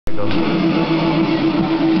go.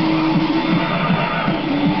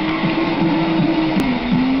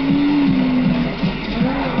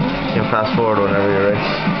 You can fast forward whenever you're ready.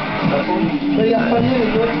 But you got 5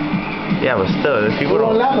 minutes, bro. Yeah, but still, if people Go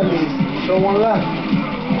one don't... lap at least. Go one lap.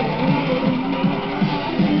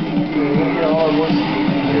 You're gonna get all at once.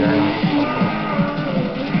 Yeah.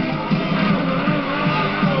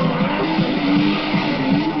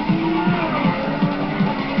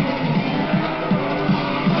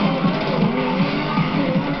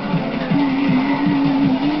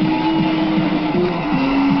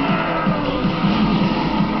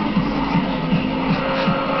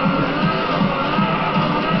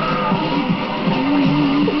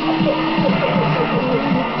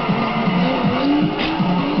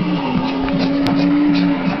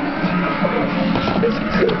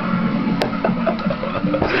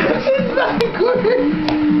 It's not good.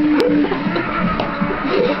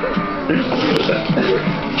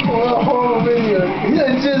 What a horrible video.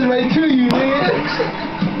 He's just right to you, nigga.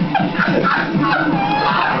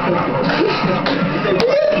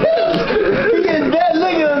 He gets that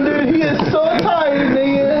look at him, dude. He is so tired,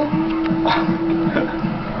 nigga.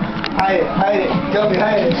 Hide it, Guppy,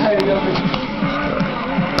 hide it, Guppy.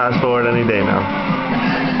 Fast forward any day now.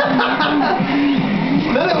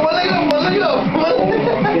 One leg up.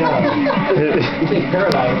 You think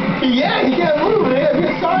paralyzed? Yeah, he can't move, nigga.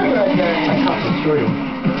 He's sorry right there. I can't destroy him.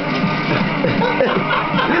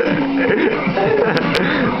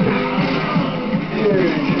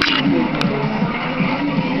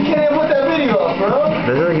 You can't even put that video up, bro.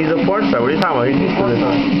 He's a porn star. What are you talking about?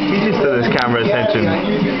 He's used to this camera attention. I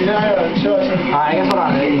guess hold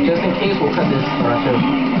on. Just in case, we'll cut this.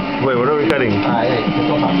 Wait, what are we cutting? Alright, just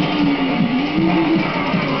don't talk.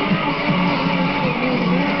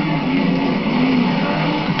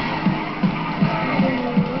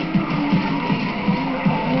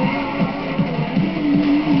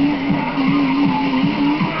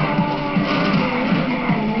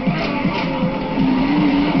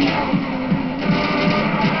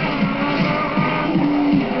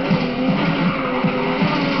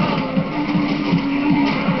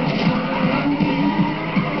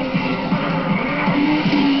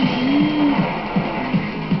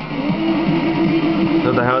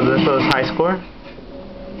 What the hell is this for his high score?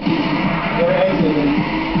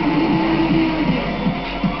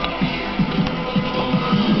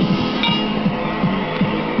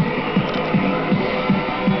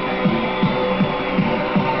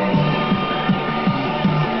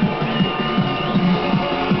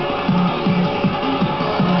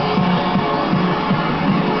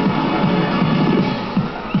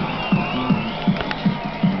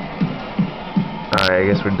 Alright, I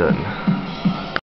guess we're done.